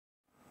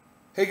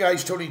Hey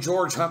guys, Tony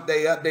George, Hump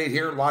Day update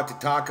here. A lot to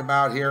talk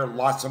about here.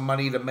 Lots of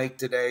money to make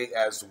today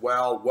as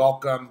well.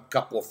 Welcome. A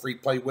couple of free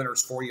play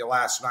winners for you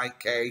last night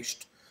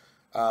cashed.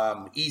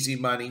 Easy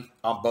money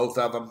on both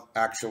of them,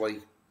 actually.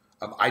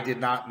 I did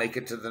not make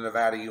it to the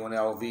Nevada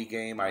UNLV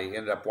game. I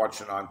ended up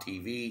watching on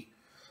TV.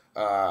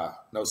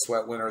 No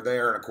sweat winner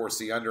there. And of course,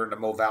 the under in the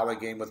Mo Valley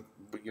game with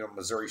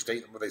Missouri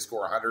State, where they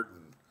score 100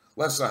 and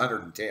less than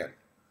 110.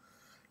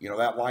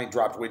 That line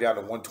dropped way down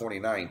to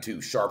 129,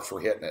 too. Sharps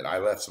were hitting it. I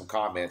left some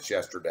comments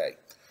yesterday.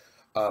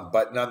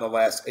 But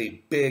nonetheless,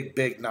 a big,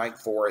 big night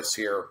for us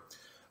here.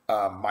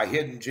 My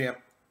hidden gem,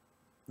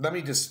 let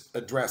me just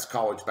address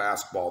college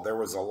basketball. There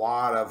was a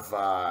lot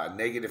of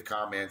negative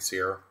comments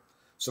here.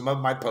 Some of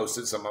them I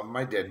posted, some of them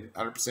I didn't.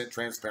 100%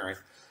 transparent.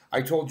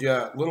 I told you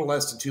a little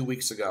less than 2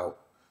 weeks ago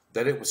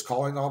that it was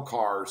calling all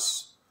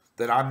cars,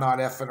 that I'm not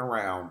effing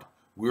around.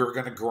 We were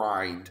going to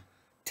grind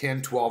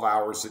 10, 12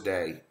 hours a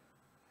day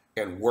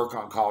and work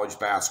on college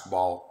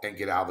basketball and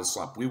get out of the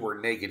slump. We were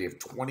negative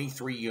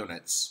 23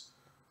 units,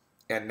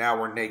 and now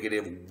we're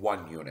negative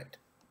 1 unit.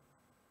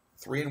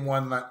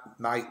 3-1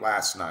 night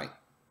last night.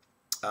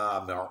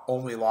 Our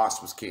only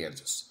loss was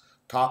Kansas.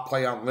 Top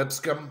play on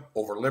Lipscomb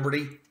over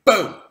Liberty.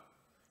 Boom!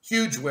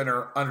 Huge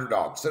winner,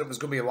 underdog. Said it was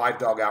going to be a live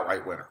dog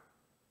outright winner.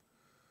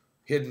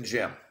 Hidden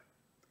gem.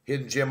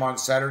 Hidden gem on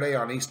Saturday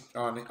on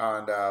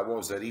what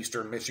was it,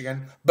 Eastern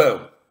Michigan.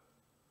 Boom!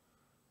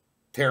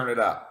 Tearing it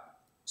up.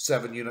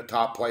 7-unit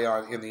top play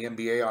in the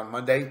NBA on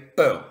Monday.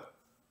 Boom.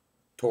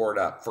 Tore it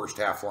up. First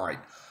half line.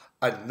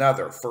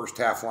 Another first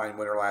half line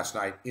winner last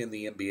night in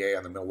the NBA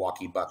on the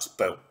Milwaukee Bucks.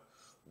 Boom.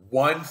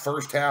 One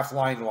first half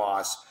line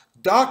loss.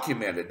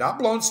 Documented. Not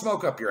blowing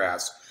smoke up your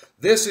ass.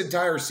 This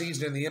entire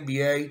season in the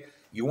NBA,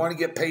 you want to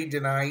get paid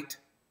tonight.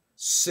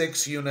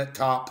 6-unit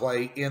top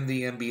play in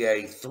the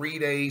NBA. 3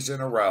 days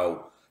in a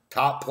row.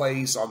 Top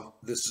plays on,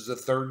 this is the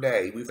third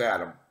day we've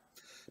had them.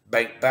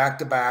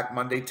 Back-to-back,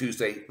 Monday,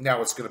 Tuesday.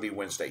 Now it's going to be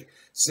Wednesday.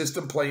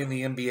 System play in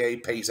the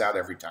NBA pays out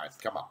every time.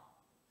 Come on.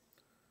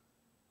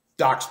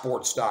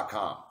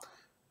 DocSports.com.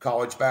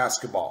 College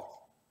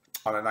basketball.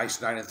 On a nice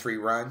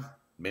 9-3 run.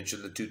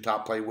 Mentioned the 2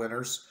 top play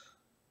winners.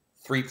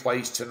 3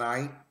 plays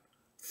tonight.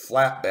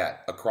 Flat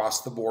bet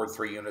across the board.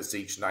 3 units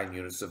each. 9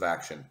 units of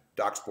action.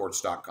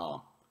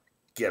 DocSports.com.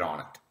 Get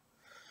on it.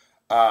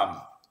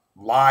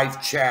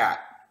 Live chat.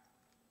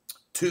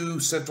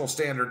 2 Central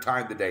Standard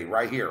Time today.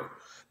 Right here.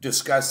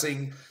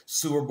 Discussing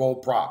Super Bowl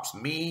props.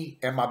 Me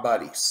and my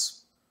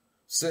buddies.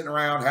 Sitting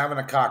around having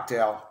a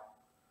cocktail.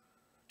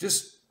 We're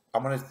just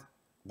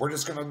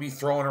gonna be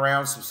throwing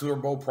around some Super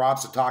Bowl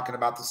props and talking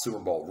about the Super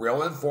Bowl.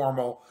 Real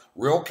informal,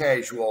 real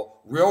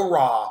casual, real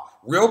raw,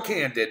 real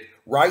candid,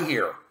 right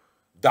here.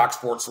 Doc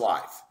Sports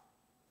Live.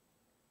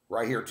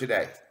 Right here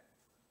today.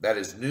 That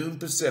is noon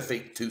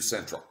Pacific, 2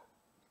 Central.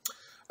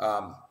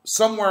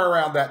 Somewhere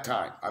around that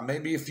time. I may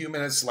be a few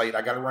minutes late.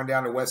 I got to run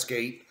down to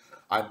Westgate.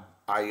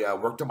 I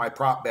worked on my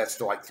prop bets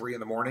till like 3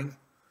 in the morning.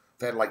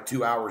 I've had like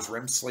 2 hours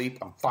REM sleep.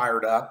 I'm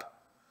fired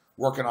up.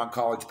 Working on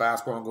college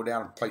basketball. I'm going to go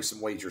down and play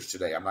some wagers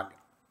today. I'm not,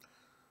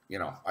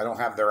 I don't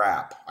have their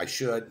app. I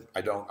should.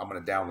 I don't. I'm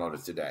going to download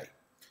it today.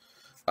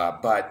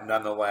 But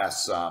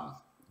nonetheless,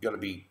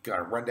 going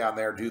to run down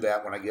there, do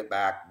that when I get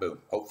back. Boom.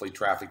 Hopefully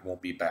traffic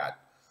won't be bad.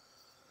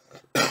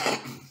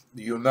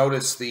 You'll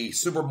notice the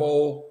Super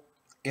Bowl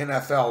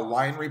NFL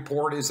line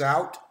report is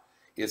out.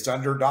 It's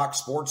under Doc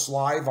Sports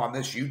Live on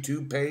this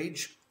YouTube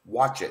page.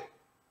 Watch it.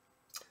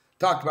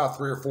 Talked about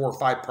 3 or 4 or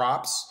 5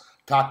 props.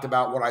 Talked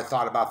about what I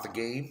thought about the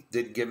game.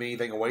 Didn't give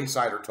anything away,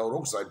 side or total,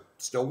 because I'm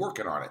still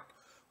working on it.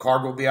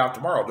 Card will be out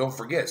tomorrow. Don't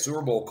forget,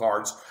 Super Bowl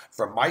cards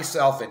from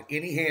myself and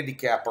any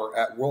handicapper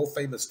at world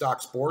famous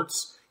Doc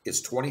Sports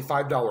is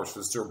 $25 for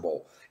the Super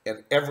Bowl.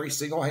 And every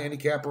single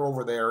handicapper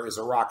over there is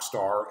a rock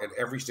star, and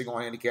every single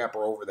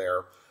handicapper over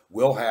there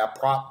will have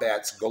prop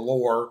bets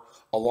galore,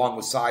 along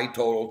with side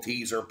total,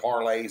 teaser,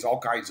 parlays, all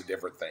kinds of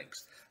different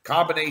things.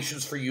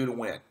 Combinations for you to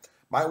win.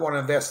 Might want to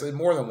invest in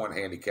more than one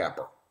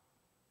handicapper.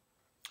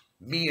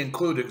 Me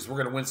included, because we're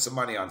going to win some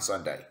money on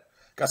Sunday.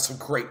 Got some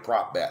great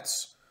prop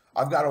bets.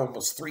 I've got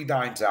almost 3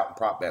 dimes out in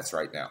prop bets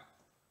right now.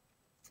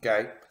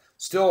 Okay?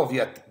 Still have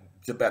yet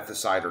to bet the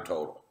side or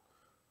total.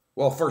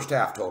 Well, first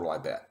half total, I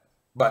bet.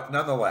 But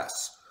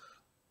nonetheless,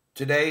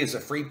 today is a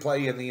free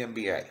play in the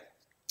NBA.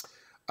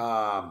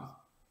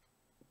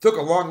 Took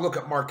a long look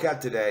at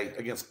Marquette today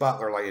against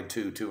Butler, laying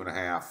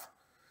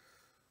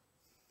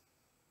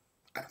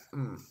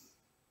 2.5.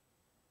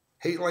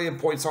 Hate laying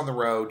points on the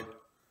road.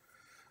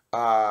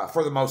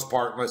 For the most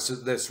part, unless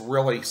that's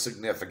really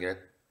significant.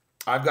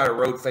 I've got a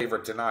road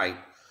favorite tonight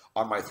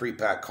on my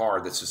 3-pack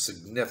card that's a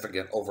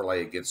significant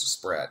overlay against the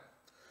spread.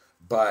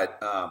 But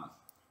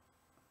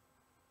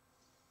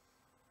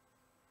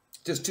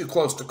just too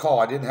close to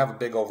call. I didn't have a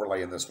big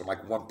overlay in this one,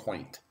 like 1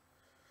 point.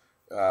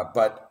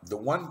 But the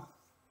one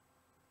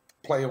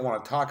play I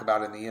want to talk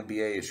about in the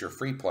NBA is your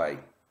free play.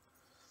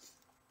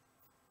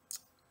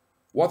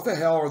 What the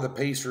hell are the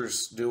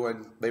Pacers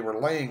doing? They were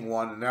laying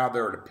 1, and now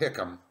they're to pick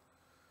them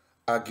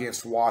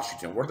against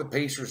Washington. What are the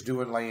Pacers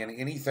doing laying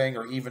anything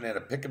or even in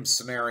a pick'em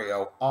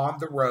scenario on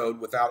the road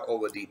without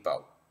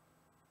Oladipo?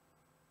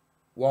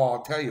 Well,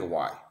 I'll tell you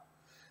why.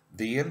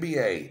 The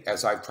NBA,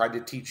 as I've tried to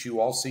teach you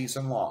all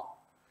season long,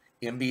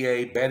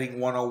 NBA Betting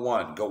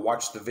 101, go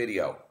watch the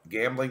video,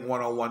 Gambling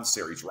 101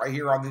 series, right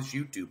here on this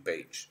YouTube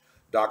page,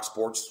 Doc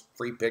Sports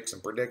Free Picks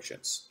and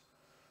Predictions,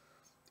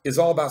 is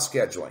all about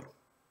scheduling.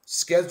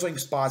 Scheduling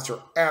spots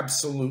are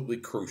absolutely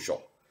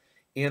crucial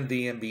in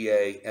the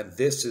NBA, and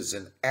this is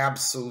an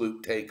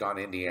absolute take on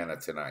Indiana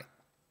tonight.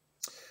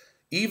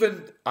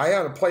 I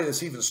had to play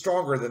this even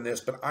stronger than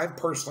this, but I'm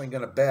personally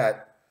going to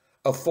bet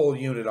a full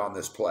unit on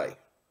this play.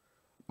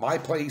 My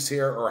plays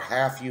here are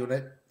half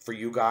unit for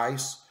you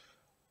guys.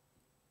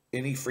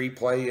 Any free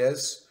play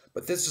is,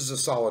 but this is a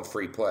solid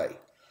free play.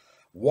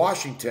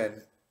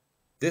 Washington,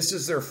 this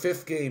is their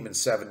 5th game in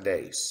 7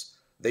 days.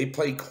 They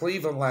played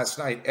Cleveland last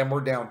night and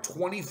were down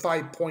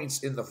 25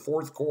 points in the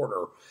 4th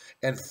quarter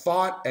and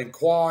fought and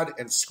clawed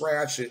and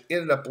scratched and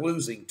ended up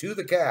losing to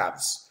the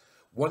Cavs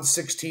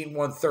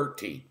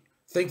 116-113.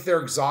 Think they're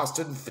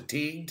exhausted and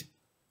fatigued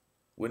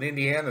when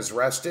Indiana's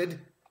rested?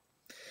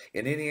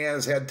 And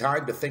Indiana's had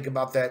time to think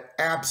about that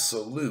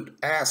absolute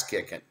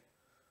ass-kicking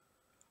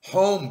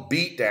home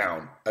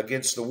beatdown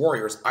against the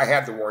Warriors. I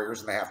had the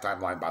Warriors in the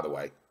halftime line, by the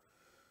way,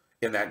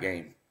 in that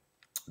game.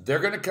 They're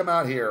going to come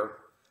out here.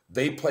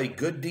 They play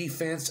good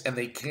defense, and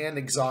they can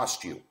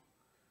exhaust you.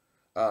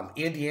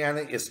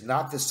 Indiana is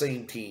not the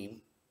same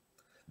team.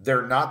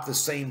 They're not the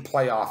same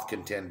playoff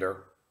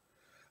contender.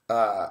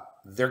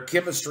 Their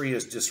chemistry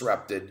is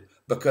disrupted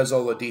because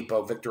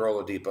Victor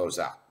Oladipo's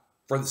out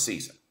for the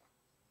season.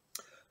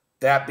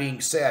 That being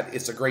said,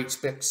 it's a great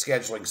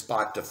scheduling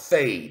spot to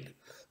fade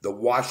the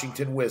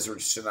Washington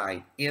Wizards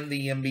tonight in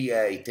the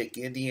NBA. Take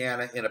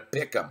Indiana in a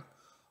pick'em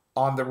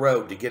on the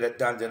road to get it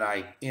done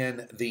tonight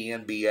in the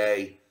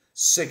NBA.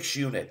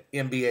 6-unit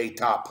NBA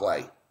top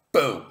play.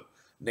 Boom.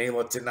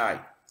 Nail it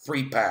tonight.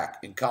 3-pack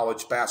in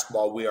college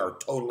basketball. We are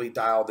totally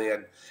dialed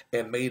in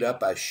and made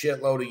up a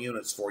shitload of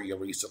units for you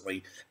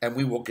recently, and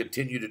we will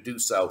continue to do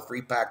so.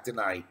 3-pack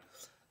tonight.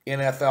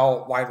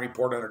 NFL Line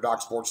Report under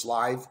Doc Sports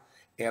Live.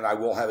 And I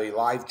will have a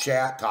live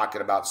chat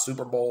talking about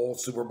Super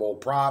Bowl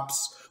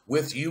props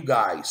with you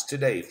guys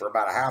today for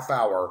about a half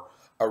hour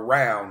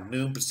around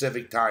noon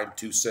Pacific time,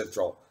 2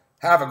 Central.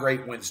 Have a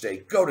great Wednesday.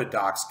 Go to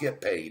Docs.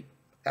 Get paid.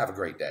 Have a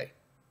great day.